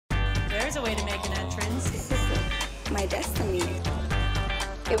there's a way to make an entrance. This is my destiny.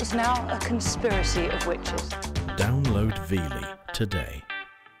 It was now a conspiracy of witches. Download Veely today.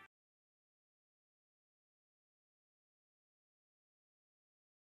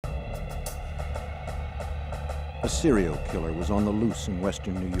 A serial killer was on the loose in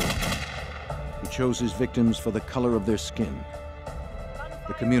western New York. He chose his victims for the color of their skin.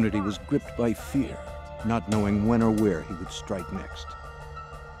 The community was gripped by fear, not knowing when or where he would strike next.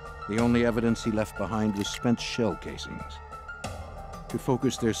 The only evidence he left behind was spent shell casings. To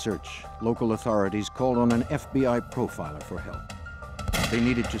focus their search, local authorities called on an FBI profiler for help. They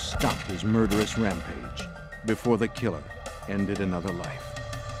needed to stop his murderous rampage before the killer ended another life.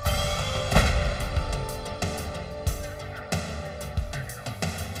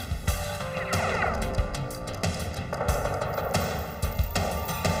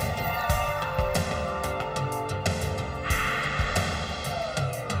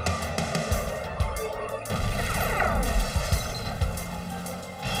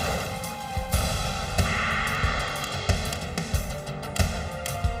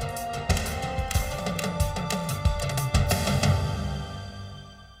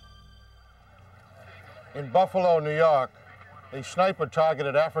 In Buffalo, New York, a sniper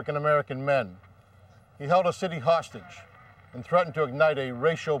targeted African-American men. He held a city hostage and threatened to ignite a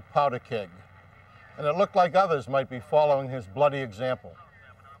racial powder keg. And it looked like others might be following his bloody example.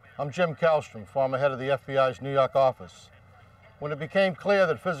 I'm Jim Kallstrom, former head of the FBI's New York office. When it became clear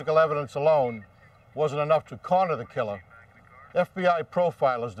that physical evidence alone wasn't enough to corner the killer, FBI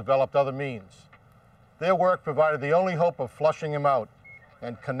profilers developed other means. Their work provided the only hope of flushing him out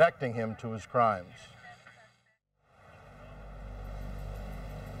and connecting him to his crimes.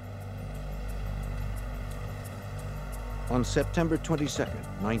 On September 22,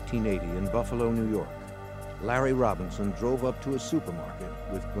 1980, in Buffalo, New York, Larry Robinson drove up to a supermarket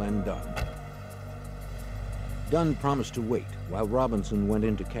with Glenn Dunn. Dunn promised to wait while Robinson went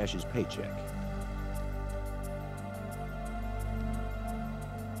in to cash his paycheck.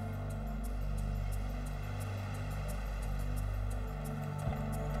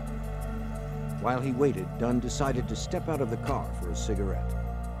 While he waited, Dunn decided to step out of the car for a cigarette.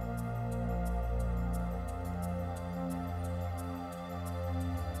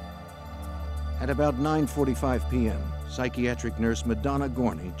 At about 9:45 p.m., psychiatric nurse Madonna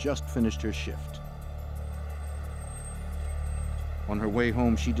Gorney just finished her shift. On her way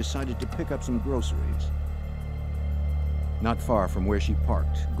home, she decided to pick up some groceries. Not far from where she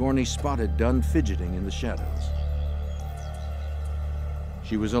parked, Gorney spotted Dunn fidgeting in the shadows.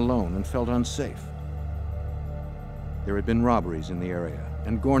 She was alone and felt unsafe. There had been robberies in the area,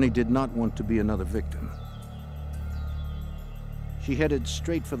 and Gorney did not want to be another victim. She headed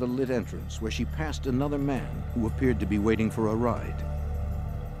straight for the lit entrance, where she passed another man who appeared to be waiting for a ride.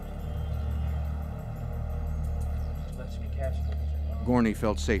 Gorney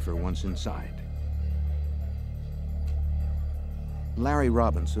felt safer once inside. Larry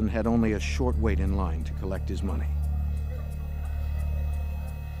Robinson had only a short wait in line to collect his money.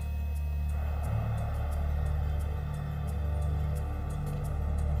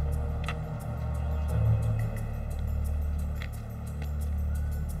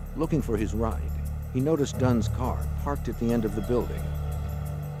 Looking for his ride, he noticed Dunn's car parked at the end of the building.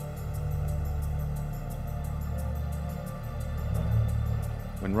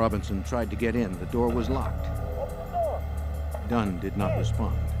 When Robinson tried to get in, the door was locked. Dunn did not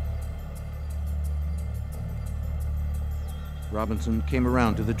respond. Robinson came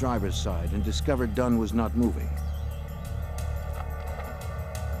around to the driver's side and discovered Dunn was not moving.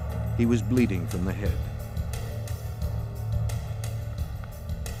 He was bleeding from the head.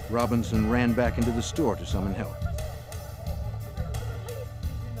 Robinson ran back into the store to summon help.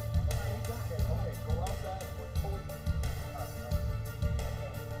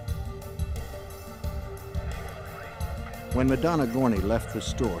 When Madonna Gorney left the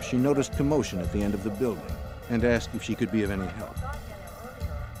store, she noticed commotion at the end of the building and asked if she could be of any help.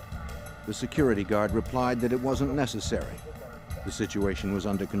 The security guard replied that it wasn't necessary. The situation was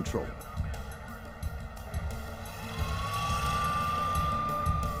under control.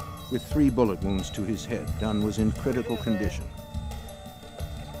 With 3 bullet wounds to his head, Dunn was in critical condition.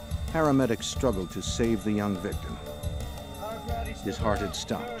 Paramedics struggled to save the young victim. His heart had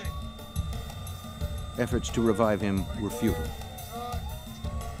stopped. Efforts to revive him were futile.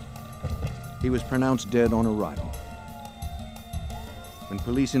 He was pronounced dead on arrival. When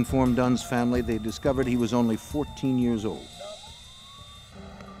police informed Dunn's family, they discovered he was only 14 years old.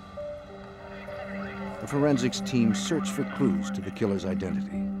 A forensics team searched for clues to the killer's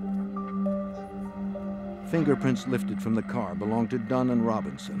identity. Fingerprints lifted from the car belonged to Dunn and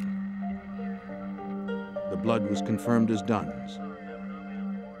Robinson. blood was confirmed as Dunn's.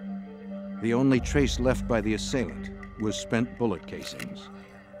 The only trace left by the assailant was spent bullet casings.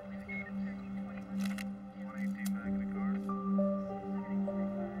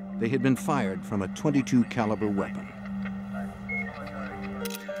 They had been fired from a .22 caliber weapon.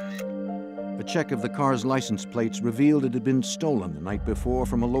 A check of the car's license plates revealed it had been stolen the night before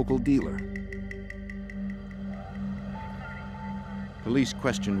from a local dealer. Police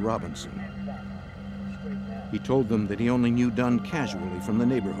questioned Robinson. He told them that he only knew Dunn casually from the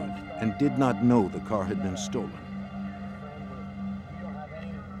neighborhood and did not know the car had been stolen.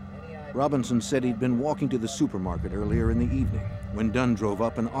 Robinson said he'd been walking to the supermarket earlier in the evening when Dunn drove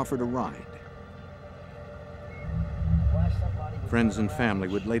up and offered a ride. Friends and family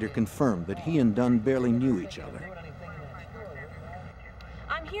would later confirm that he and Dunn barely knew each other.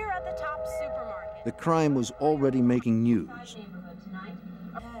 I'm here at the top supermarket. The crime was already making news.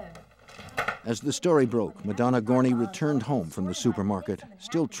 As the story broke, Madonna Gorney returned home from the supermarket,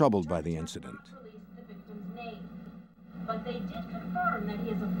 still troubled by the incident. But they did confirm that he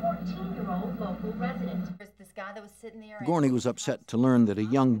is a 14-year-old local resident. This guy that was sitting there. Gorney was upset to learn that a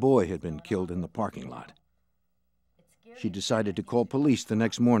young boy had been killed in the parking lot. She decided to call police the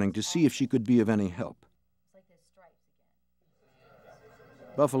next morning to see if she could be of any help.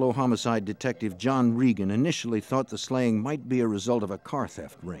 Buffalo homicide detective John Regan initially thought the slaying might be a result of a car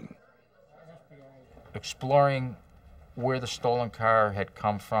theft ring. Exploring where the stolen car had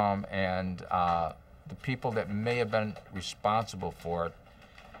come from and the people that may have been responsible for it,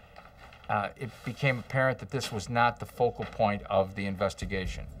 it became apparent that this was not the focal point of the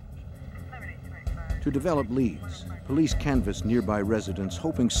investigation. To develop leads, police canvassed nearby residents,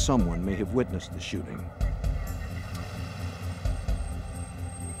 hoping someone may have witnessed the shooting.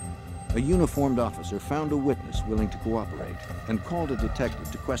 A uniformed officer found a witness willing to cooperate and called a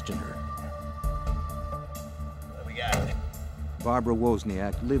detective to question her. What we got? Barbara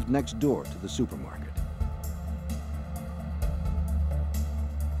Wozniak lived next door to the supermarket.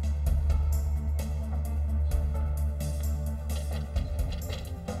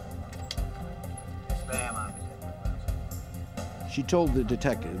 She told the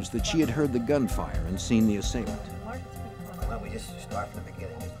detectives that she had heard the gunfire and seen the assailant. Well, we just start from the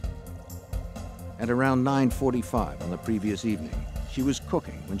beginning. At around 9:45 on the previous evening, she was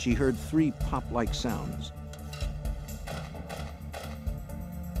cooking when she heard 3 pop-like sounds.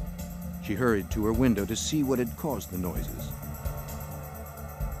 She hurried to her window to see what had caused the noises.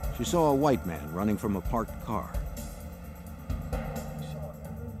 She saw a white man running from a parked car.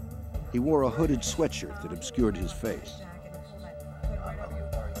 He wore a hooded sweatshirt that obscured his face.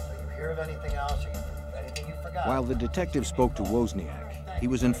 Anything else, anything you forgot? While the detective spoke to Wozniak, he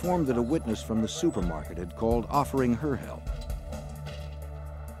was informed that a witness from the supermarket had called offering her help.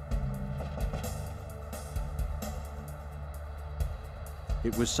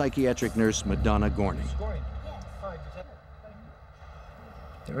 It was psychiatric nurse Madonna Gorney.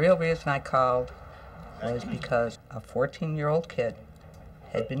 The real reason I called was because a 14-year-old kid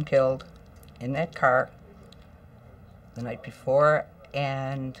had been killed in that car the night before,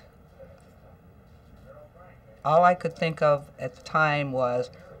 and all I could think of at the time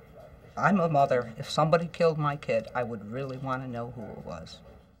was, I'm a mother. If somebody killed my kid, I would really want to know who it was.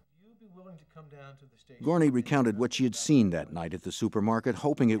 Gorney recounted what she had seen that night at the supermarket,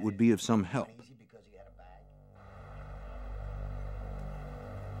 hoping it would be of some help.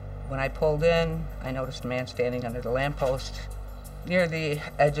 When I pulled in, I noticed a man standing under the lamppost near the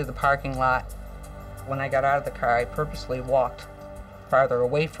edge of the parking lot. When I got out of the car, I purposely walked farther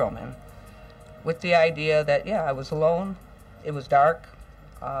away from him, with the idea that, yeah, I was alone, it was dark.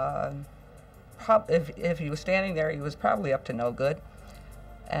 If he was standing there, he was probably up to no good,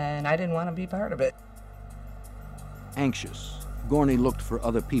 and I didn't want to be part of it. Anxious, Gorney looked for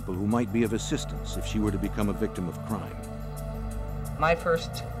other people who might be of assistance if she were to become a victim of crime. My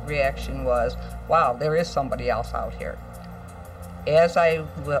first reaction was, wow, there is somebody else out here. As I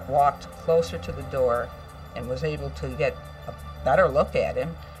walked closer to the door and was able to get a better look at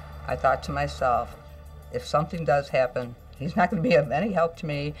him, I thought to myself, if something does happen, he's not going to be of any help to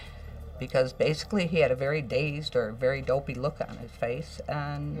me, because basically he had a very dazed or very dopey look on his face,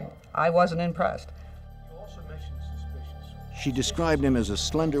 and I wasn't impressed. She described him as a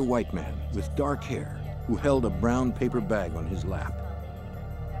slender white man with dark hair who held a brown paper bag on his lap.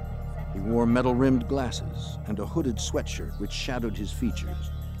 He wore metal-rimmed glasses and a hooded sweatshirt which shadowed his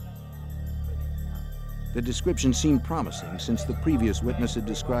features. The description seemed promising since the previous witness had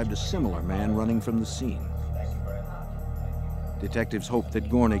described a similar man running from the scene. Detectives hoped that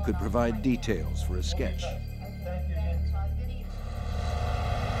Gorney could provide details for a sketch.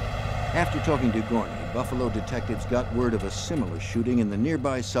 After talking to Gorney, Buffalo detectives got word of a similar shooting in the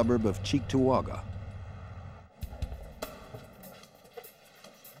nearby suburb of Cheektowaga.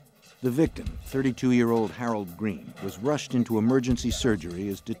 The victim, 32-year-old Harold Green, was rushed into emergency surgery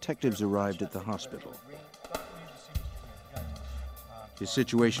as detectives arrived at the hospital. His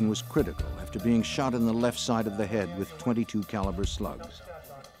situation was critical after being shot in the left side of the head with .22 caliber slugs.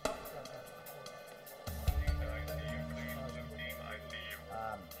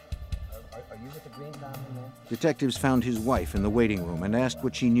 Detectives found his wife in the waiting room and asked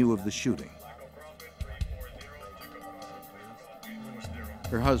what she knew of the shooting.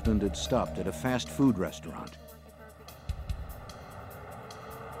 Her husband had stopped at a fast food restaurant.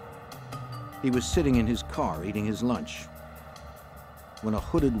 He was sitting in his car eating his lunch when a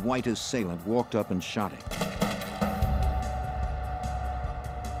hooded white assailant walked up and shot him.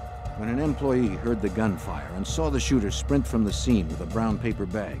 When an employee heard the gunfire and saw the shooter sprint from the scene with a brown paper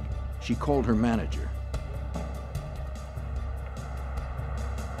bag, she called her manager.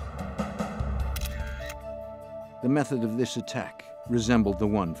 The method of this attack resembled the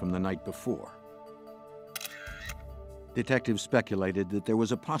one from the night before. Detectives speculated that there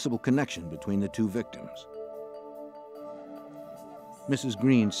was a possible connection between the two victims. Mrs.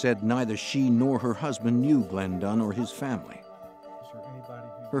 Green said neither she nor her husband knew Glenn Dunn or his family.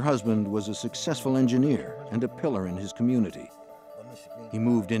 Her husband was a successful engineer and a pillar in his community. He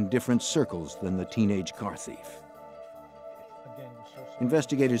moved in different circles than the teenage car thief.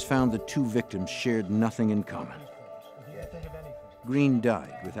 Investigators found the two victims shared nothing in common. Green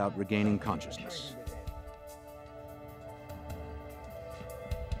died without regaining consciousness.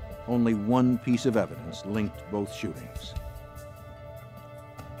 Only one piece of evidence linked both shootings.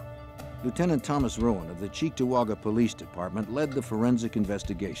 Lieutenant Thomas Rowan of the Cheektowaga Police Department led the forensic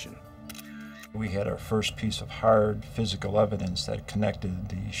investigation. We had our first piece of hard physical evidence that connected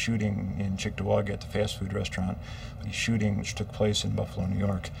the shooting in Cheektowaga at the fast food restaurant, the shooting which took place in Buffalo, New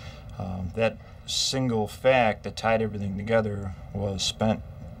York. That single fact that tied everything together was spent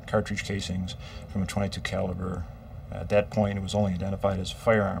cartridge casings from a .22 caliber. At that point, it was only identified as a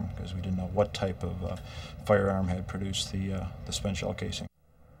firearm because we didn't know what type of firearm had produced the spent shell casing.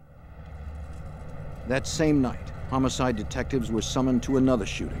 That same night, homicide detectives were summoned to another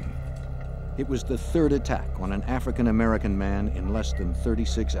shooting. It was the third attack on an African-American man in less than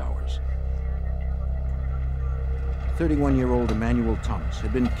 36 hours. 31-year-old Emmanuel Thomas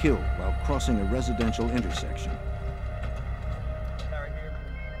had been killed while crossing a residential intersection.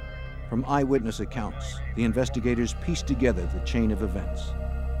 From eyewitness accounts, the investigators pieced together the chain of events.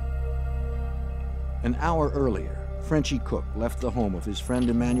 An hour earlier, Frenchie Cook left the home of his friend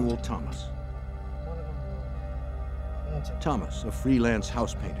Emmanuel Thomas. Thomas, a freelance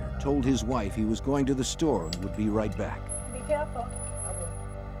house painter, told his wife he was going to the store and would be right back. Be careful.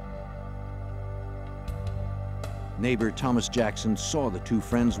 Neighbor Thomas Jackson saw the two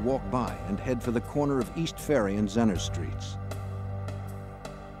friends walk by and head for the corner of East Ferry and Zenner Streets.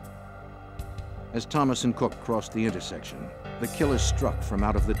 As Thomas and Cook crossed the intersection, the killer struck from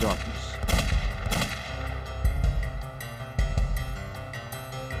out of the darkness.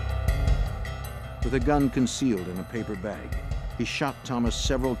 With a gun concealed in a paper bag, he shot Thomas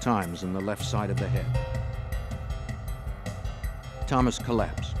several times in the left side of the head. Thomas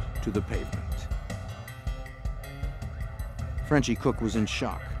collapsed to the pavement. Frenchie Cook was in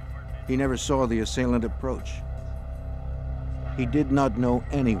shock. He never saw the assailant approach. He did not know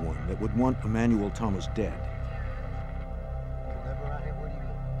anyone that would want Emmanuel Thomas dead.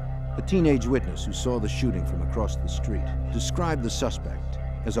 A teenage witness who saw the shooting from across the street described the suspect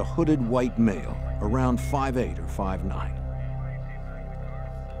as a hooded white male, around 5'8" or 5'9".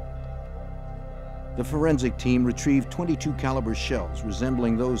 The forensic team retrieved .22 caliber shells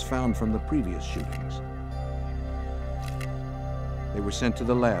resembling those found from the previous shootings. They were sent to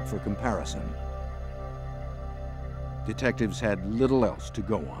the lab for comparison. Detectives had little else to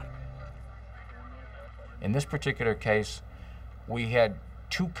go on. In this particular case, we had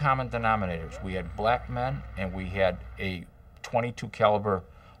two common denominators. We had black men and we had a .22 caliber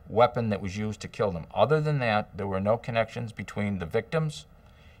weapon that was used to kill them. Other than that, there were no connections between the victims,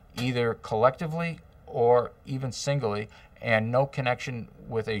 either collectively or even singly, and no connection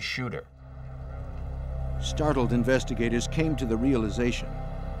with a shooter. Startled investigators came to the realization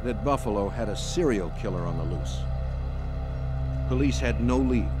that Buffalo had a serial killer on the loose. Police had no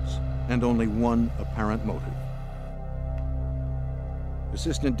leads and only one apparent motive.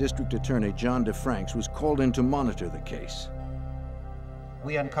 Assistant District Attorney John DeFranks was called in to monitor the case.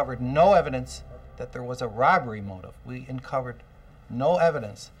 We uncovered no evidence that there was a robbery motive. We uncovered no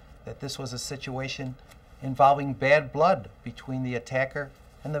evidence that this was a situation involving bad blood between the attacker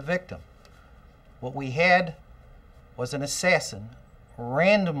and the victim. What we had was an assassin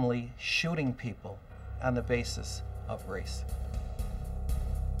randomly shooting people on the basis of race.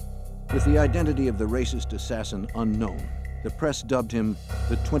 With the identity of the racist assassin unknown, the press dubbed him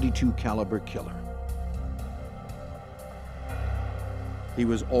the .22 caliber killer. He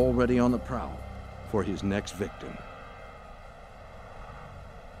was already on the prowl for his next victim.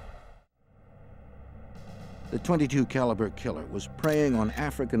 The .22 caliber killer was preying on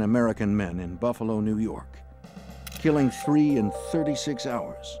African American men in Buffalo, New York, killing 3 in 36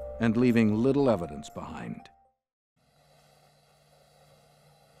 hours and leaving little evidence behind.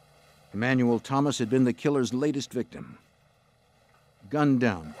 Emmanuel Thomas had been the killer's latest victim, gunned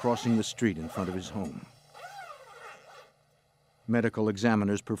down crossing the street in front of his home. Medical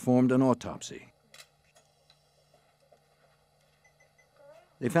examiners performed an autopsy.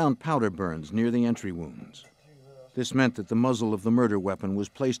 They found powder burns near the entry wounds. This meant that the muzzle of the murder weapon was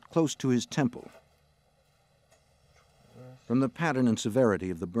placed close to his temple. From the pattern and severity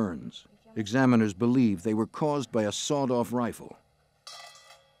of the burns, examiners believed they were caused by a sawed-off rifle.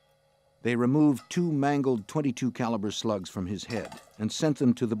 They removed 2 mangled .22 caliber slugs from his head and sent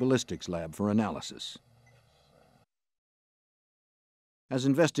them to the ballistics lab for analysis. As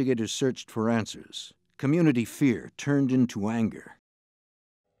investigators searched for answers, community fear turned into anger.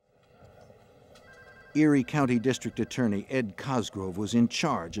 Erie County District Attorney Ed Cosgrove was in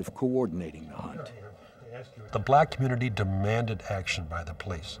charge of coordinating the hunt. The black community demanded action by the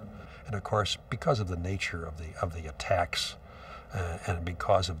police. And of course, because of the nature of the attacks and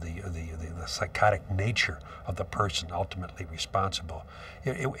because of the psychotic nature of the person ultimately responsible,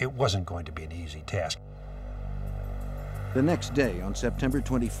 it wasn't going to be an easy task. The next day, on September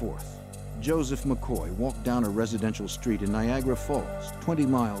 24th, Joseph McCoy walked down a residential street in Niagara Falls, 20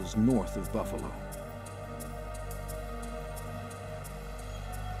 miles north of Buffalo.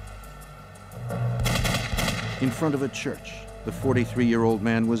 In front of a church, the 43-year-old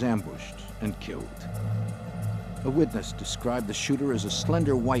man was ambushed and killed. A witness described the shooter as a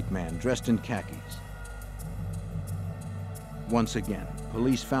slender white man dressed in khakis. Once again,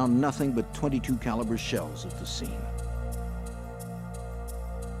 police found nothing but .22 caliber shells at the scene.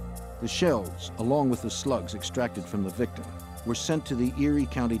 The shells, along with the slugs extracted from the victim, were sent to the Erie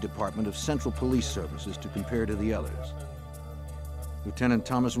County Department of Central Police Services to compare to the others. Lieutenant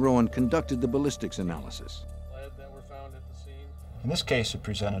Thomas Rowan conducted the ballistics analysis. In this case, it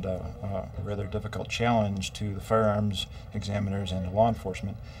presented a rather difficult challenge to the firearms examiners and to law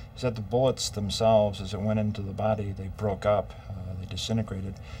enforcement, is that the bullets themselves, as it went into the body, they broke up, they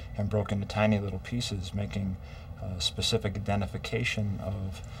disintegrated, and broke into tiny little pieces, making specific identification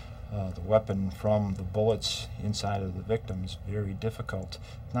of the weapon from the bullets inside of the victims very difficult,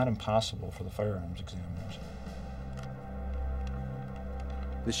 not impossible for the firearms examiners.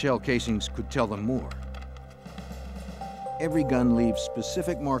 The shell casings could tell them more. Every gun leaves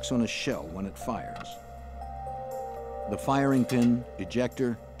specific marks on a shell when it fires. The firing pin,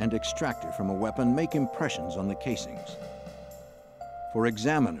 ejector, and extractor from a weapon make impressions on the casings. For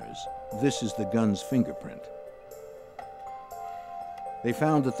examiners, this is the gun's fingerprint. They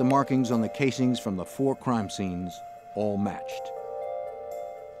found that the markings on the casings from the 4 crime scenes all matched.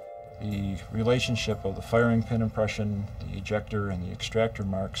 The relationship of the firing pin impression, the ejector, and the extractor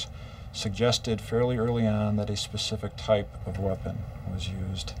marks suggested fairly early on that a specific type of weapon was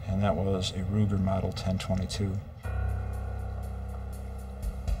used, and that was a Ruger Model 1022.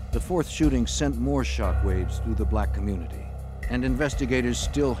 The 4th shooting sent more shockwaves through the black community, and investigators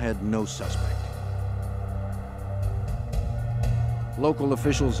still had no suspect. Local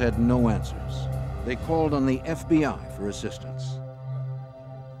officials had no answers. They called on the FBI for assistance.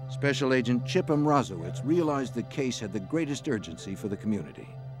 Special Agent Chip Mrazowitz realized the case had the greatest urgency for the community.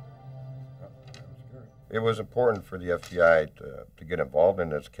 It was important for the FBI to get involved in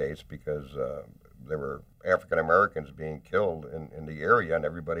this case because there were African Americans being killed in the area, and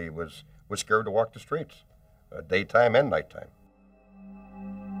everybody was scared to walk the streets, daytime and nighttime.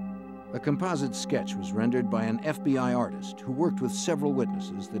 A composite sketch was rendered by an FBI artist who worked with several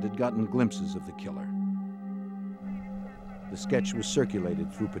witnesses that had gotten glimpses of the killer. The sketch was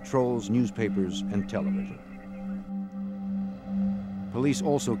circulated through patrols, newspapers, and television. Police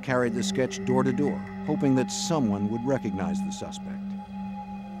also carried the sketch door to door, hoping that someone would recognize the suspect.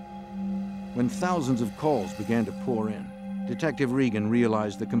 When thousands of calls began to pour in, Detective Regan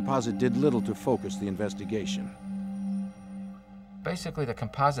realized the composite did little to focus the investigation. Basically, the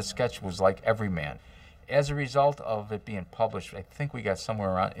composite sketch was like Everyman. As a result of it being published, I think we got somewhere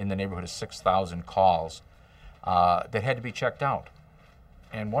around in the neighborhood of 6,000 calls that had to be checked out.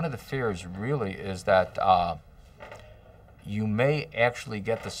 And one of the fears really is that you may actually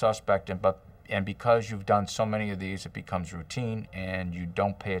get the suspect, and because you've done so many of these, it becomes routine and you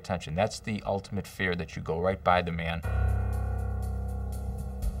don't pay attention. That's the ultimate fear, that you go right by the man.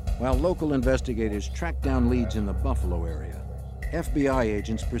 While local investigators tracked down leads in the Buffalo area, FBI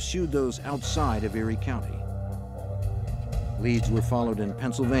agents pursued those outside of Erie County. Leads were followed in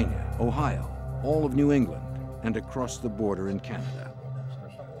Pennsylvania, Ohio, all of New England, and across the border in Canada.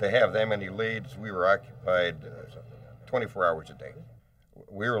 To have that many leads, we were occupied 24 hours a day.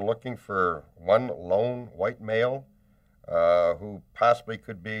 We were looking for one lone white male who possibly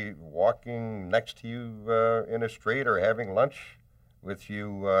could be walking next to you in a street or having lunch with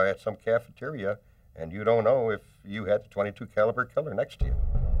you at some cafeteria, and you don't know if you had the .22 caliber killer next to you.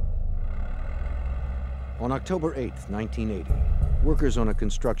 On October 8, 1980, workers on a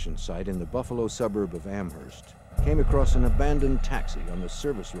construction site in the Buffalo suburb of Amherst came across an abandoned taxi on the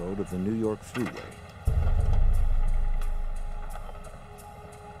service road of the New York Thruway.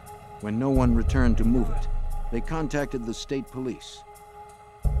 When no one returned to move it, they contacted the state police.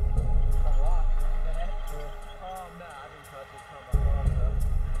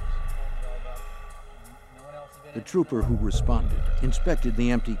 The trooper who responded inspected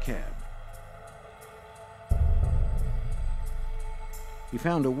the empty cab. He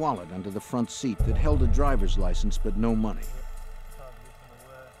found a wallet under the front seat that held a driver's license but no money.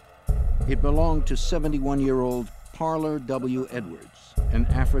 It belonged to 71-year-old Parler W. Edwards, an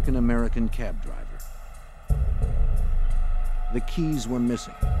African-American cab driver. The keys were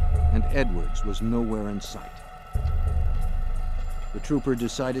missing, and Edwards was nowhere in sight. The trooper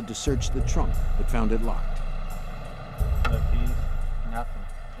decided to search the trunk, but found it locked. No keys? Nothing.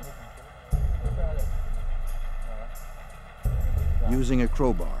 Using a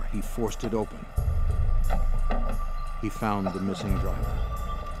crowbar, he forced it open. He found the missing driver.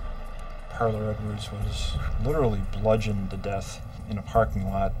 Parler Edwards was literally bludgeoned to death in a parking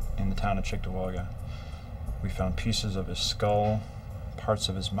lot in the town of Cheektowaga. We found pieces of his skull, parts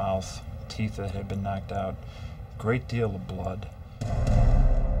of his mouth, teeth that had been knocked out, great deal of blood.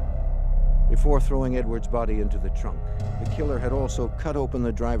 Before throwing Edwards' body into the trunk, the killer had also cut open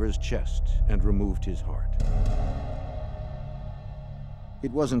the driver's chest and removed his heart.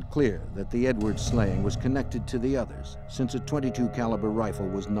 It wasn't clear that the Edwards slaying was connected to the others, since a .22 caliber rifle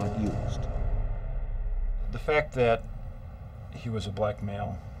was not used. The fact that he was a black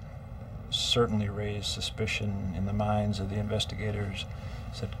male certainly raised suspicion in the minds of the investigators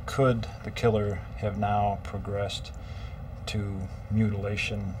that could the killer have now progressed to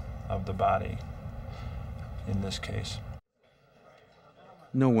mutilation of the body in this case.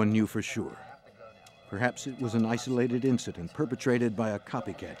 No one knew for sure. Perhaps it was an isolated incident perpetrated by a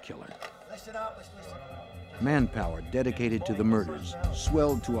copycat killer. Manpower dedicated to the murders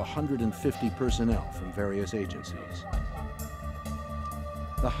swelled to 150 personnel from various agencies.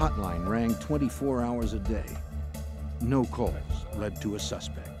 The hotline rang 24 hours a day. No calls led to a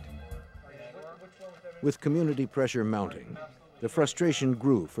suspect. With community pressure mounting, the frustration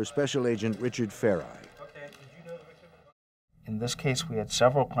grew for Special Agent Richard Ferri. In this case, we had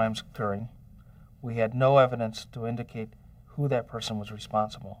several crimes occurring. We had no evidence to indicate who that person was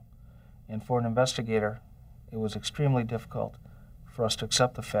responsible. And for an investigator, it was extremely difficult for us to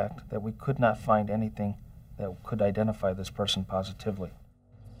accept the fact that we could not find anything that could identify this person positively.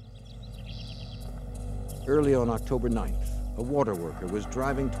 Early on October 9th, a water worker was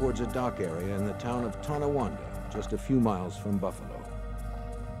driving towards a dock area in the town of Tonawanda, just a few miles from Buffalo.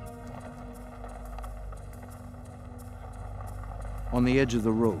 On the edge of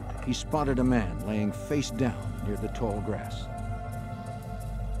the road, he spotted a man laying face down near the tall grass.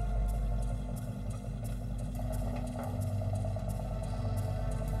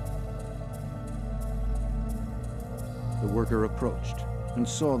 The worker approached and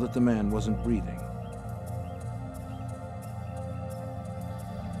saw that the man wasn't breathing.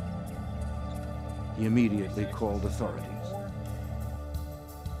 He immediately called authorities.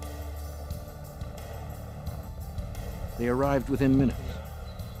 They arrived within minutes.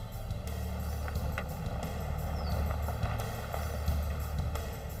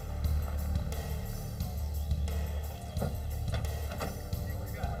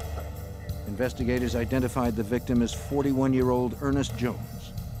 Investigators identified the victim as 41-year-old Ernest Jones.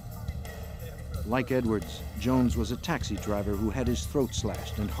 Like Edwards, Jones was a taxi driver who had his throat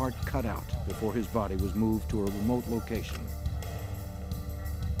slashed and heart cut out before his body was moved to a remote location.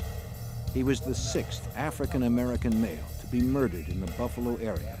 He was the 6th African-American male to be murdered in the Buffalo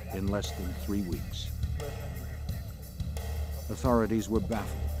area in less than 3 weeks. Authorities were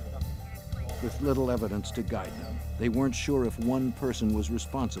baffled. With little evidence to guide them, they weren't sure if one person was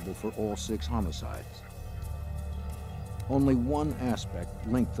responsible for all 6 homicides. Only one aspect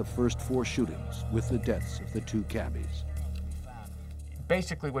linked the first 4 shootings with the deaths of the 2 cabbies.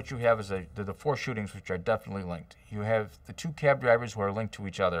 Basically what you have is the 4 shootings which are definitely linked. You have the 2 cab drivers who are linked to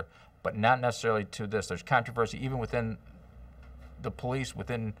each other, but not necessarily to this. There's controversy even within the police,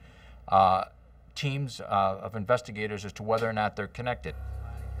 within teams of investigators as to whether or not they're connected.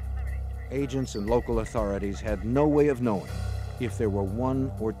 Agents and local authorities had no way of knowing if there were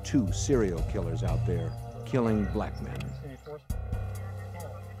 1 or 2 serial killers out there killing black men.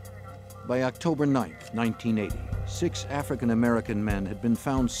 By October 9th, 1980, 6 African-American men had been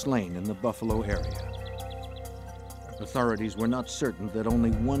found slain in the Buffalo area. Authorities were not certain that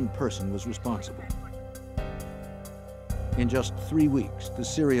only 1 person was responsible. In just 3 weeks, the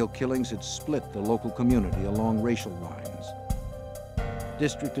serial killings had split the local community along racial lines.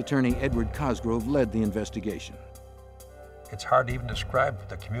 District Attorney Edward Cosgrove led the investigation. It's hard to even describe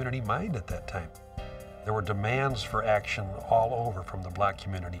the community mind at that time. There were demands for action all over from the black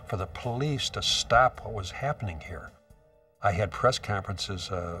community for the police to stop what was happening here. I had press conferences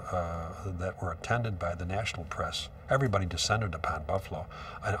that were attended by the national press. Everybody descended upon Buffalo,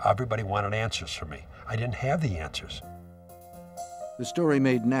 and everybody wanted answers from me. I didn't have the answers. The story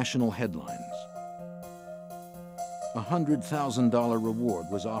made national headlines. A $100,000 reward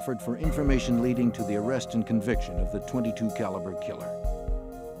was offered for information leading to the arrest and conviction of the .22 caliber killer.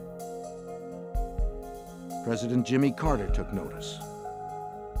 President Jimmy Carter took notice.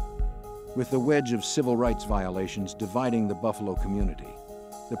 With the wedge of civil rights violations dividing the Buffalo community,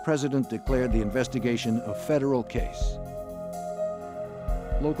 the president declared the investigation a federal case.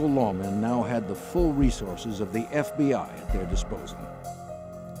 Local lawmen now had the full resources of the FBI at their disposal.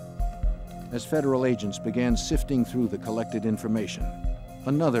 As federal agents began sifting through the collected information,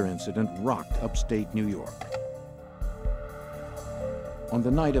 another incident rocked upstate New York. On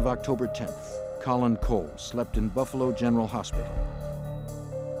the night of October 10th, Colin Cole slept in Buffalo General Hospital.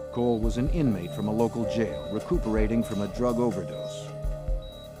 Cole was an inmate from a local jail, recuperating from a drug overdose.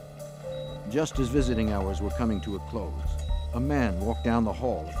 Just as visiting hours were coming to a close, a man walked down the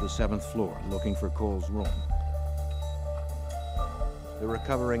hall of the 7th floor looking for Cole's room. The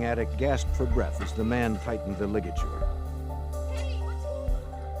recovering addict gasped for breath as the man tightened the ligature.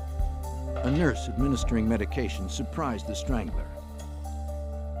 A nurse administering medication surprised the strangler.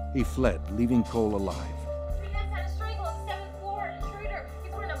 He fled, leaving Cole alive.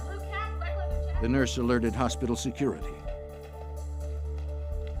 The nurse alerted hospital security.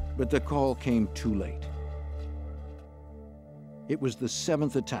 But the call came too late. It was the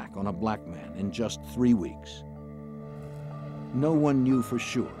 7th attack on a black man in just 3 weeks. No one knew for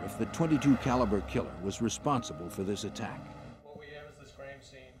sure if the .22 caliber killer was responsible for this attack. What we have is this crime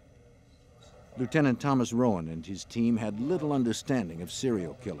scene. Lieutenant Thomas Rowan and his team had little understanding of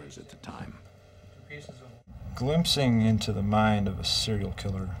serial killers at the time. Glimpsing into the mind of a serial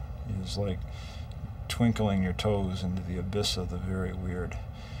killer is like twinkling your toes into the abyss of the very weird.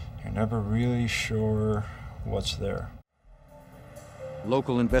 You're never really sure what's there.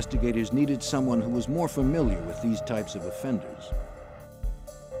 Local investigators needed someone who was more familiar with these types of offenders.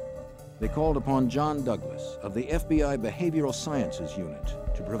 They called upon John Douglas of the FBI Behavioral Sciences Unit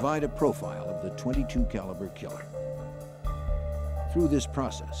to provide a profile of the .22 caliber killer. Through this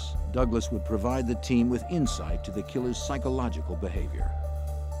process, Douglas would provide the team with insight to the killer's psychological behavior.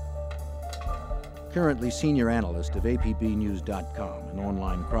 Currently senior analyst of appbnews.com, an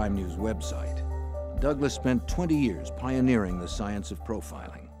online crime news website, Douglas spent 20 years pioneering the science of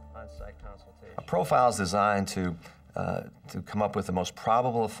profiling. A profile is designed to come up with the most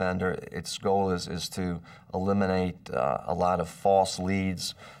probable offender. Its goal is to eliminate a lot of false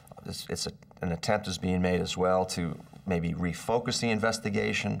leads. An attempt is being made as well to maybe refocus the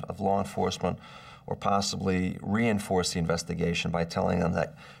investigation of law enforcement or possibly reinforce the investigation by telling them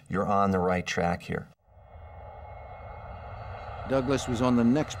that you're on the right track here. Douglas was on the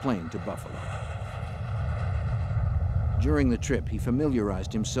next plane to Buffalo. During the trip, he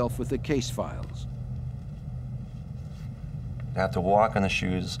familiarized himself with the case files. You have to walk in the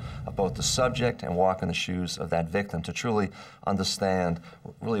shoes of both the subject and walk in the shoes of that victim to truly understand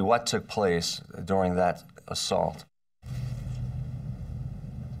really what took place during that assault.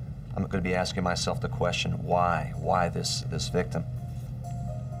 I'm going to be asking myself the question, why? Why this victim?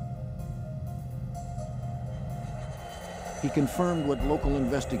 He confirmed what local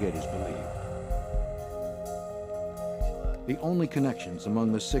investigators believed. The only connections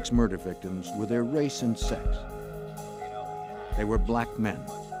among the 6 murder victims were their race and sex. They were black men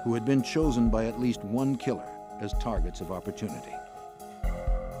who had been chosen by at least one killer as targets of opportunity.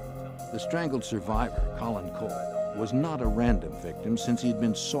 The strangled survivor, Colin Cole, was not a random victim since he had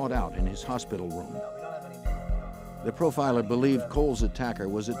been sought out in his hospital room. The profiler believed Cole's attacker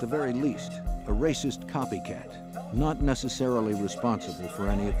was at the very least a racist copycat, not necessarily responsible for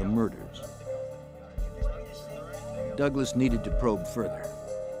any of the murders. Douglas needed to probe further.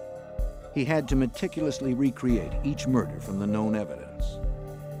 He had to meticulously recreate each murder from the known evidence.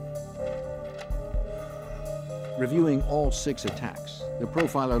 Reviewing all 6 attacks, the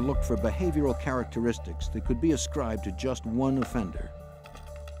profiler looked for behavioral characteristics that could be ascribed to just one offender.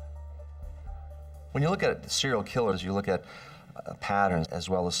 When you look at serial killers, you look at patterns as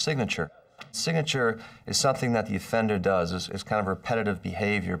well as signature. Signature is something that the offender does. It's kind of repetitive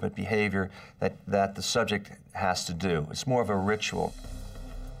behavior, but behavior that the subject has to do. It's more of a ritual.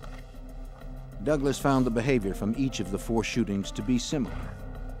 Douglas found the behavior from each of the 4 shootings to be similar.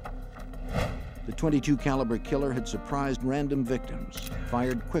 The .22 caliber killer had surprised random victims,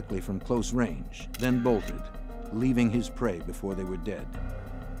 fired quickly from close range, then bolted, leaving his prey before they were dead.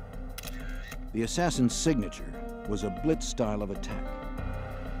 The assassin's signature was a blitz style of attack.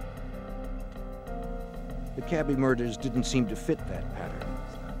 The cabbie murders didn't seem to fit that pattern.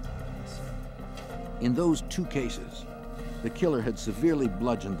 In those 2 cases, the killer had severely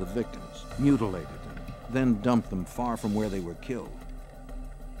bludgeoned the victims, mutilated them, then dumped them far from where they were killed.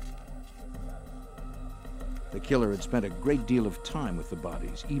 The killer had spent a great deal of time with the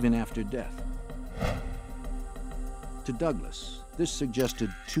bodies, even after death. To Douglas, this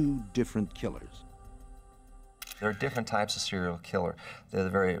suggested 2 different killers. There are different types of serial killer. They're the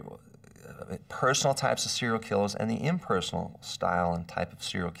very personal types of serial killers and the impersonal style and type of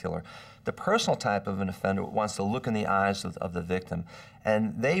serial killer. The personal type of an offender wants to look in the eyes of the victim,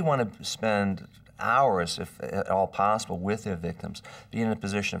 and they want to spend hours, if at all possible, with their victims, being in a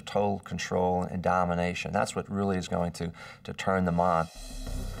position of total control and domination. That's what really is going to turn them on.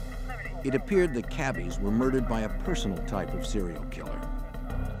 It appeared the cabbies were murdered by a personal type of serial killer.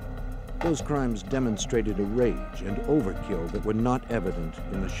 Those crimes demonstrated a rage and overkill that were not evident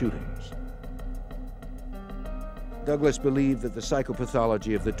in the shootings. Douglas believed that the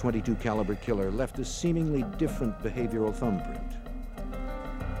psychopathology of the .22 caliber killer left a seemingly different behavioral thumbprint.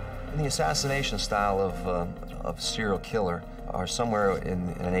 And the assassination style of serial killer are somewhere in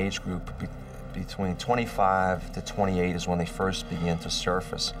an age group between 25 to 28 is when they first begin to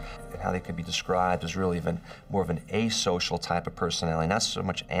surface. And how they could be described as really even more of an asocial type of personality, not so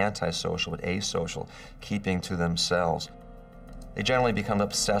much antisocial, but asocial, keeping to themselves. They generally become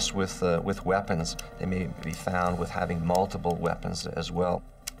obsessed with weapons. They may be found with having multiple weapons as well.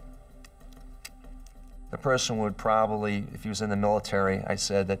 The person would probably, if he was in the military, I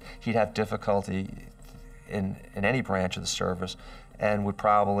said that he'd have difficulty in any branch of the service and would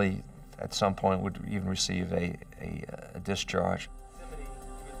probably, at some point, would even receive a discharge.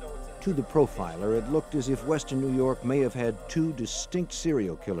 To the profiler, it looked as if Western New York may have had 2 distinct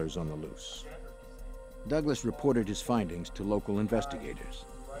serial killers on the loose. Douglas reported his findings to local investigators.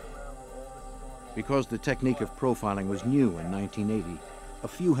 Because the technique of profiling was new in 1980, a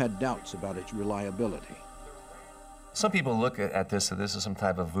few had doubts about its reliability. Some people look at this, that this is some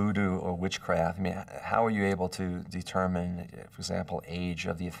type of voodoo or witchcraft. I mean, how are you able to determine, for example, age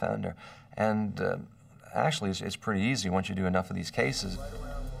of the offender? And actually, it's pretty easy once you do enough of these cases.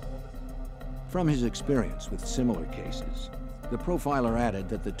 From his experience with similar cases, the profiler added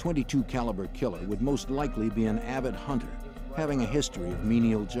that the .22 caliber killer would most likely be an avid hunter, having a history of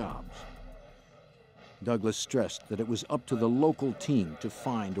menial jobs. Douglas stressed that it was up to the local team to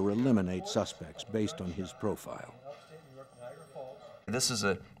find or eliminate suspects based on his profile. This is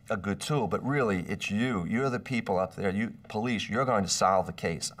a good tool, but really it's you. You're the people up there, you police, you're going to solve the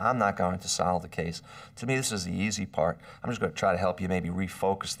case. I'm not going to solve the case. To me, this is the easy part. I'm just going to try to help you maybe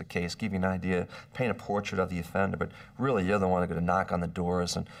refocus the case, give you an idea, paint a portrait of the offender, but really you're the one who's going to knock on the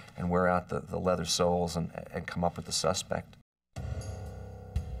doors and wear out the leather soles and come up with the suspect.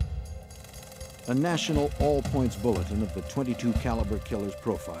 A national all-points bulletin of the .22 caliber killer's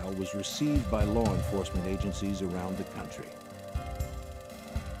profile was received by law enforcement agencies around the country.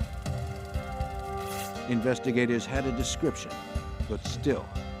 Investigators had a description, but still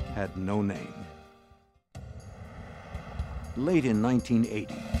had no name. Late in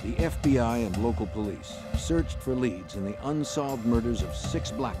 1980, the FBI and local police searched for leads in the unsolved murders of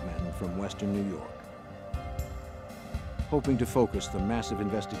 6 black men from Western New York. Hoping to focus the massive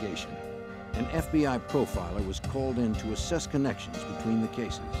investigation, an FBI profiler was called in to assess connections between the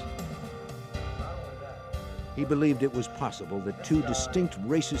cases. He believed it was possible that 2 distinct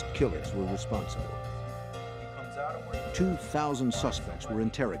racist killers were responsible. 2,000 suspects were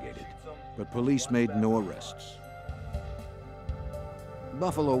interrogated, but police made no arrests.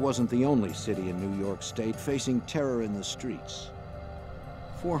 Buffalo wasn't the only city in New York State facing terror in the streets.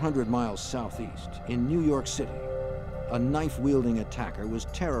 400 miles southeast, in New York City, a knife-wielding attacker was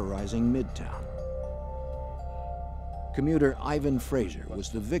terrorizing Midtown. Commuter Ivan Frazier was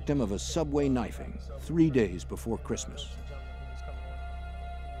the victim of a subway knifing 3 days before Christmas.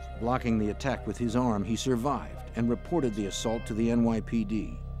 Blocking the attack with his arm, he survived and reported the assault to the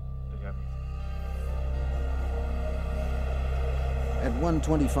NYPD. At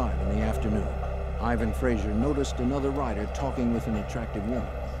 1:25 in the afternoon, Ivan Frazier noticed another rider talking with an attractive woman.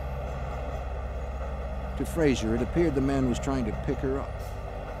 To Frazier, it appeared the man was trying to pick her up.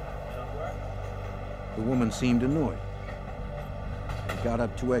 The woman seemed annoyed. He got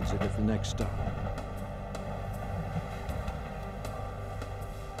up to exit at the next stop.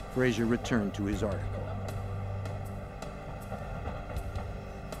 Frazier returned to his article.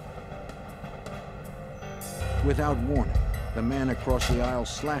 Without warning, the man across the aisle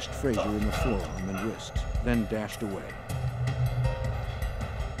slashed Frazier in the forearm and wrist, then dashed away.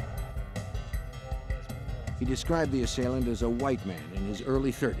 He described the assailant as a white man in his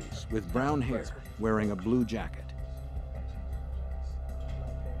early 30s with brown hair, wearing a blue jacket.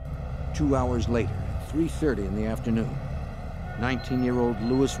 2 hours later, at 3:30 in the afternoon, 19-year-old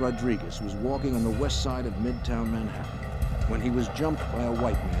Luis Rodriguez was walking on the west side of Midtown Manhattan when he was jumped by a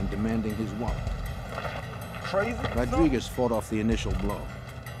white man demanding his wallet. Rodriguez fought off the initial blow,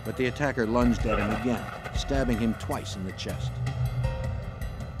 but the attacker lunged at him again, stabbing him twice in the chest.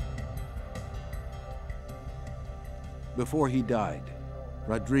 Before he died,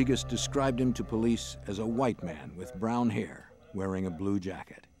 Rodriguez described him to police as a white man with brown hair, wearing a blue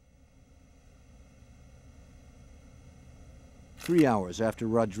jacket. 3 hours after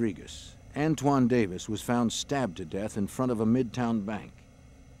Rodriguez, Antoine Davis was found stabbed to death in front of a Midtown bank.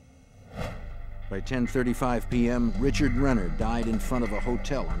 By 10:35 p.m., Richard Renner died in front of a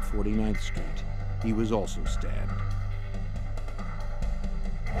hotel on 49th Street. He was also stabbed.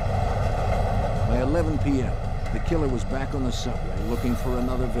 By 11 p.m., the killer was back on the subway looking for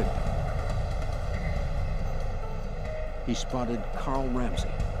another victim. He spotted Carl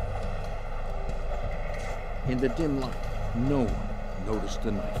Ramsey. In the dim light, no one noticed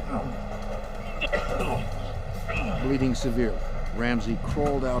the knife. Bleeding severely, Ramsey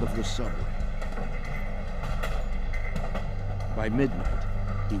crawled out of the subway. By midnight,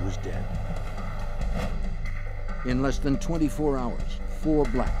 he was dead. In less than 24 hours, 4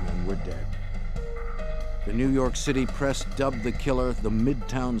 black men were dead. The New York City press dubbed the killer the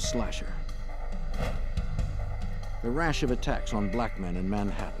Midtown Slasher. The rash of attacks on black men in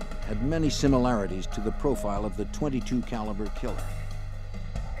Manhattan had many similarities to the profile of the .22 caliber killer.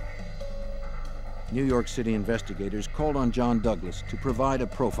 New York City investigators called on John Douglas to provide a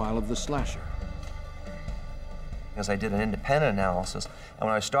profile of the slasher. Because I did an independent analysis, and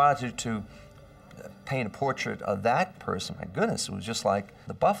when I started to paint a portrait of that person, my goodness, it was just like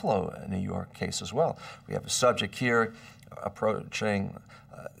the Buffalo, New York case as well. We have a subject here approaching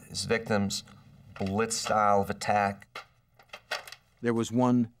his victims, blitz style of attack. There was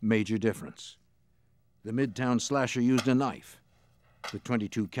one major difference. The Midtown Slasher used a knife. The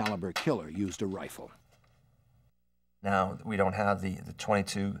 .22 caliber killer used a rifle. Now, we don't have the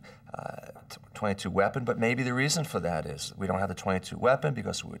 22 weapon, but maybe the reason for that is we don't have the 22 weapon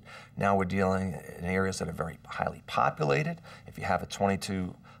because now we're dealing in areas that are very highly populated. If you have a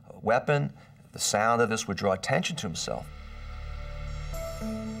 22 weapon, the sound of this would draw attention to himself.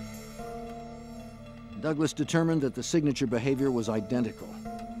 Douglas determined that the signature behavior was identical.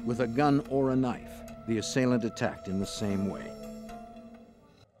 With a gun or a knife, the assailant attacked in the same way.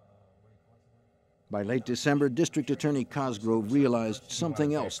 By late December, District Attorney Cosgrove realized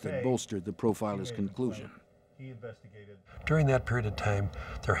something else that bolstered the profiler's conclusion. During that period of time,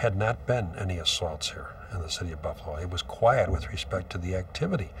 there had not been any assaults here in the city of Buffalo. It was quiet with respect to the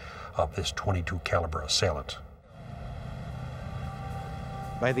activity of this .22 caliber assailant.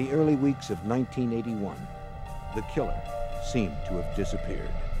 By the early weeks of 1981, the killer seemed to have disappeared.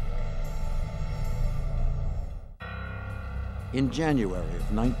 In January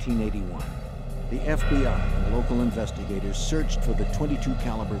of 1981, the FBI and local investigators searched for the .22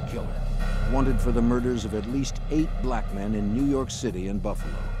 caliber killer, wanted for the murders of at least 8 black men in New York City and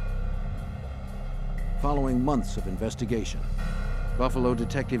Buffalo. Following months of investigation, Buffalo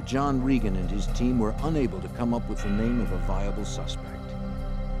detective John Regan and his team were unable to come up with the name of a viable suspect.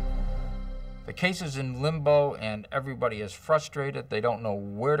 The case is in limbo and everybody is frustrated. They don't know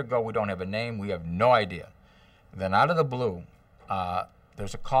where to go. We don't have a name. We have no idea. Then out of the blue,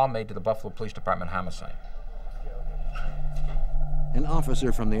 there's a call made to the Buffalo Police Department homicide. An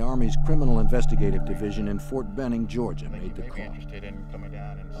officer from the Army's Criminal Investigative Division in Fort Benning, Georgia, made the call. Interested in coming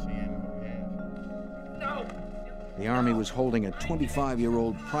down and seeing what we have. No! The Army was holding a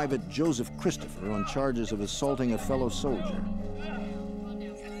 25-year-old Private Joseph Christopher on charges of assaulting a fellow soldier.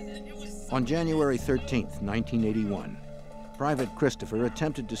 On January 13th, 1981, Private Christopher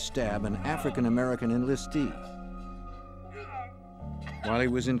attempted to stab an African-American enlistee. While he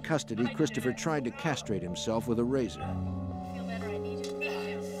was in custody, Christopher tried to castrate himself with a razor.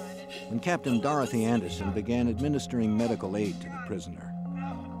 When Captain Dorothy Anderson began administering medical aid to the prisoner,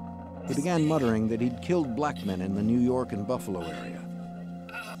 he began muttering that he'd killed black men in the New York and Buffalo area.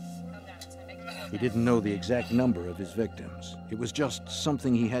 He didn't know the exact number of his victims. It was just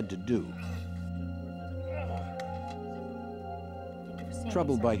something he had to do.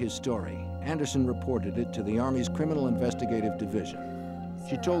 Troubled by his story, Anderson reported it to the Army's Criminal Investigative Division.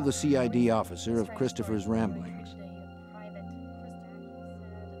 She told the CID officer of Christopher's ramblings.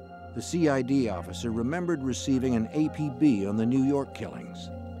 The CID officer remembered receiving an APB on the New York killings.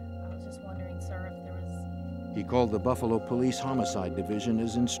 He called the Buffalo Police Homicide Division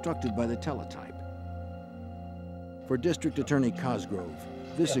as instructed by the teletype. For District Attorney Cosgrove,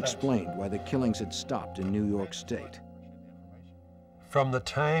 this explained why the killings had stopped in New York State. From the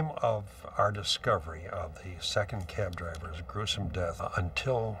time of our discovery of the second cab driver's gruesome death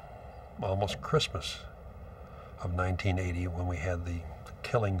until almost Christmas of 1980, when we had the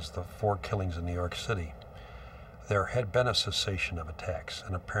killings, the 4 killings in New York City, there had been a cessation of attacks,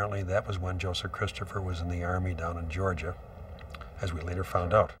 and apparently that was when Joseph Christopher was in the Army down in Georgia, as we later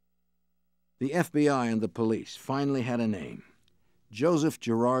found out. The FBI and the police finally had a name: Joseph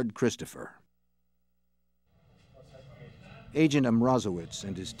Gerard Christopher. Agent Mrozowitz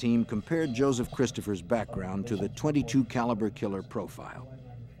and his team compared Joseph Christopher's background to the .22 caliber killer profile.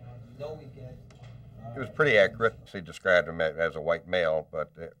 He was pretty accurate. He described him as a white male,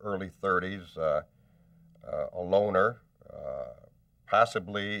 but early 30s, a loner.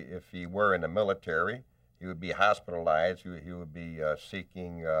 Possibly, if he were in the military, he would be hospitalized. He would be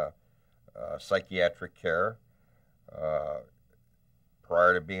seeking psychiatric care.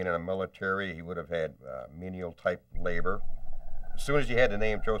 Prior to being in the military, he would have had menial type labor. As soon as you had the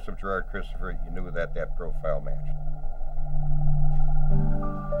name Joseph Gerard Christopher, you knew that that profile matched.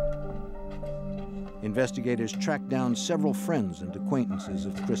 Investigators tracked down several friends and acquaintances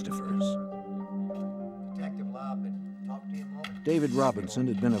of Christopher's. Detective Lobb, talk to you a moment. David Robinson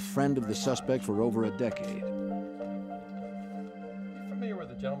had been a friend of the suspect for over a decade. Familiar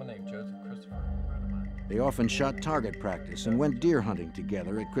with a gentleman named Joseph Christopher? They often shot target practice and went deer hunting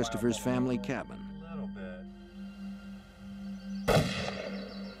together at Christopher's family cabin.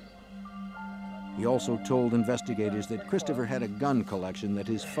 He also told investigators that Christopher had a gun collection that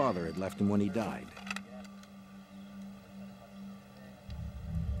his father had left him when he died.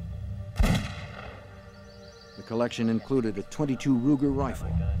 The collection included a .22 Ruger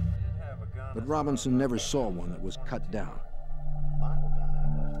rifle, but Robinson never saw one that was cut down.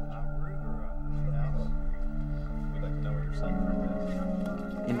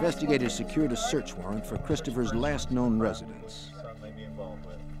 Investigators secured a search warrant for Christopher's last known residence.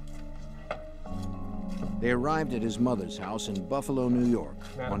 They arrived at his mother's house in Buffalo, New York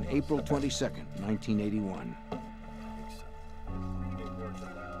on April 22nd, 1981.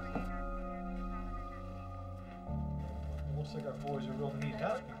 Looks like our boys are real neat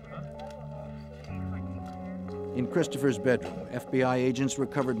housekeeping, huh? In Christopher's bedroom, FBI agents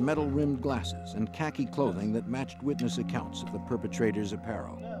recovered metal-rimmed glasses and khaki clothing that matched witness accounts of the perpetrator's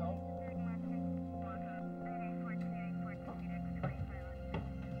apparel.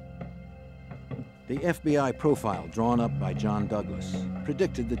 The FBI profile drawn up by John Douglas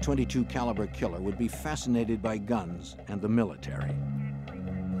predicted the .22 caliber killer would be fascinated by guns and the military.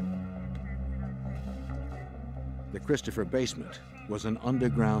 The Christopher basement was an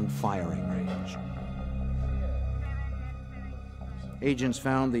underground firing range. Agents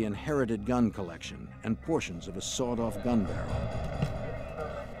found the inherited gun collection and portions of a sawed-off gun barrel.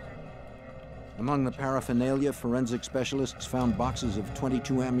 Among the paraphernalia, forensic specialists found boxes of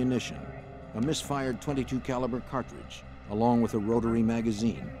 .22 ammunition, a misfired .22 caliber cartridge, along with a rotary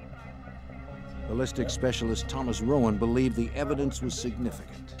magazine. Ballistics specialist Thomas Rowan believed the evidence was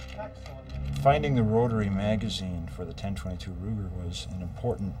significant. Finding the rotary magazine for the 10/22 Ruger was an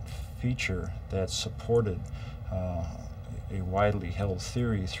important feature that supported a widely held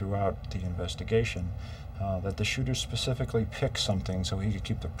theory throughout the investigation that the shooter specifically picked something so he could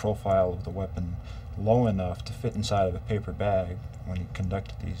keep the profile of the weapon low enough to fit inside of a paper bag when he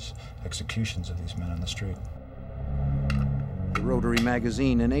conducted these executions of these men on the street. The rotary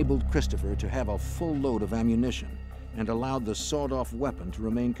magazine enabled Christopher to have a full load of ammunition and allowed the sawed-off weapon to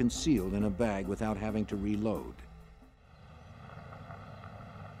remain concealed in a bag without having to reload.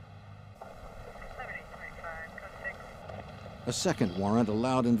 A second warrant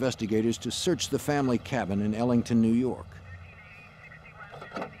allowed investigators to search the family cabin in Ellington, New York.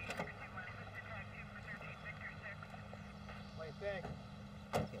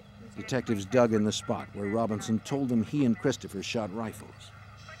 Detectives dug in the spot where Robinson told them he and Christopher shot rifles.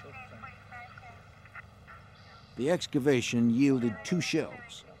 The excavation yielded 2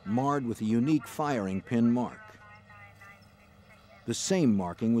 shells, marred with a unique firing pin mark. The same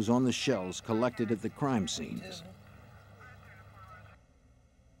marking was on the shells collected at the crime scenes.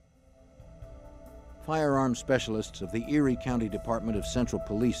 Firearms specialists of the Erie County Department of Central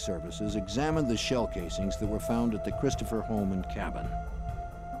Police Services examined the shell casings that were found at the Christopher home and cabin.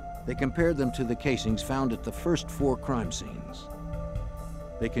 They compared them to the casings found at the first 4 crime scenes.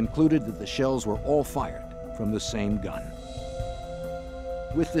 They concluded that the shells were all fired from the same gun.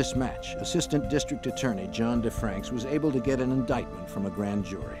 With this match, Assistant District Attorney John DeFranks was able to get an indictment from a grand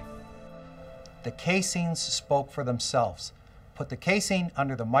jury. The casings spoke for themselves. Put the casing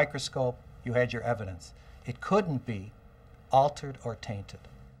under the microscope, you had your evidence. It couldn't be altered or tainted.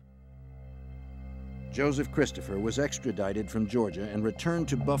 Joseph Christopher was extradited from Georgia and returned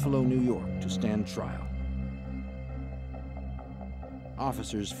to Buffalo, New York to stand trial.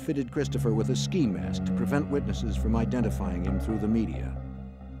 Officers fitted Christopher with a ski mask to prevent witnesses from identifying him through the media.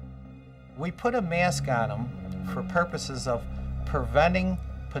 We put a mask on him for purposes of preventing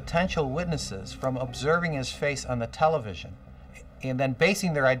potential witnesses from observing his face on the television and then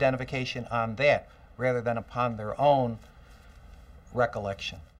basing their identification on that rather than upon their own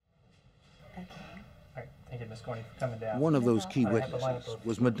recollection. Okay. All right. Thank you, Ms. Gorney, for coming down. One of those key witnesses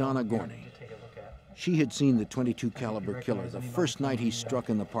was Madonna Gorney. She had seen the .22 caliber killer the first night he struck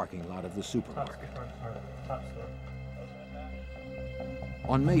in the parking lot of the supermarket.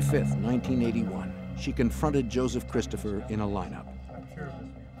 On May 5th, 1981, she confronted Joseph Christopher in a lineup.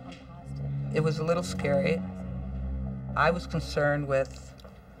 It was a little scary. I was concerned with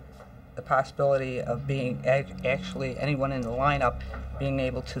the possibility of being actually anyone in the lineup being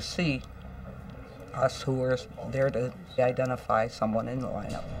able to see us who were there to identify someone in the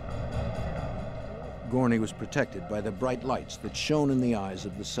lineup. Gorney was protected by the bright lights that shone in the eyes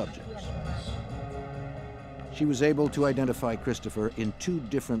of the subjects. She was able to identify Christopher in 2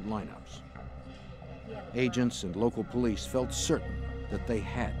 different lineups. Agents and local police felt certain that they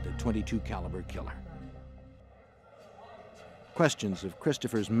had the .22 caliber killer. Questions of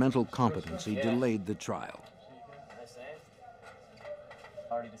Christopher's mental competency delayed the trial.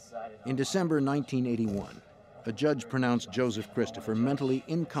 In December 1981, a judge pronounced Joseph Christopher mentally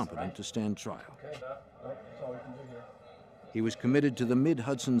incompetent to stand trial. He was committed to the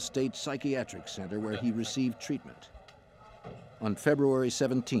Mid-Hudson State Psychiatric Center where he received treatment. On February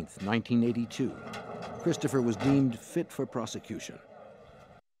 17, 1982, Christopher was deemed fit for prosecution.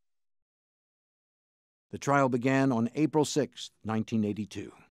 The trial began on April 6,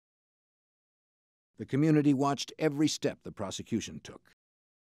 1982. The community watched every step the prosecution took.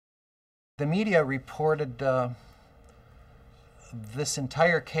 The media reported this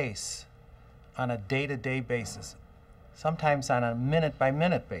entire case on a day-to-day basis, sometimes on a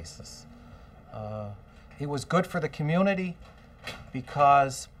minute-by-minute basis. It was good for the community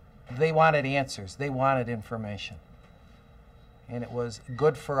because they wanted answers, they wanted information. And it was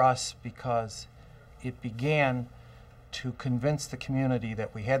good for us because it began to convince the community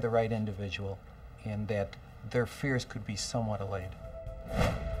that we had the right individual and that their fears could be somewhat allayed.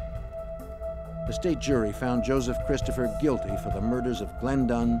 The state jury found Joseph Christopher guilty for the murders of Glenn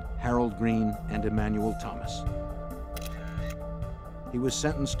Dunn, Harold Green, and Emmanuel Thomas. He was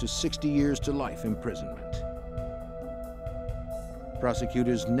sentenced to 60 years to life imprisonment.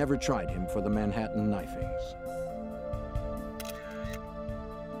 Prosecutors never tried him for the Manhattan knifings.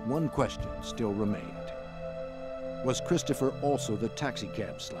 One question still remained. Was Christopher also the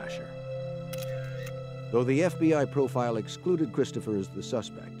taxicab slasher? Though the FBI profile excluded Christopher as the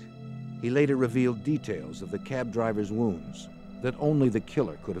suspect, he later revealed details of the cab driver's wounds that only the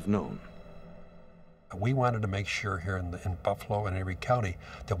killer could have known. We wanted to make sure here in Buffalo and Erie County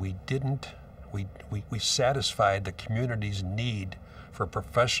that we satisfied the community's need for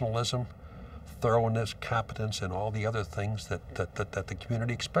professionalism, thoroughness, competence, and all the other things that the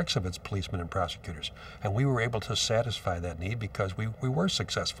community expects of its policemen and prosecutors. And we were able to satisfy that need because we were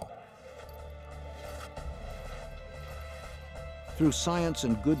successful. Through science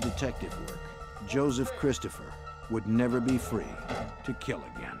and good detective work, Joseph Christopher would never be free to kill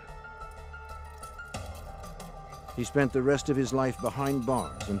again. He spent the rest of his life behind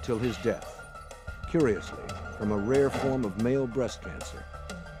bars until his death, curiously from a rare form of male breast cancer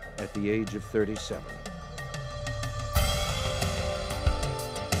at the age of 37.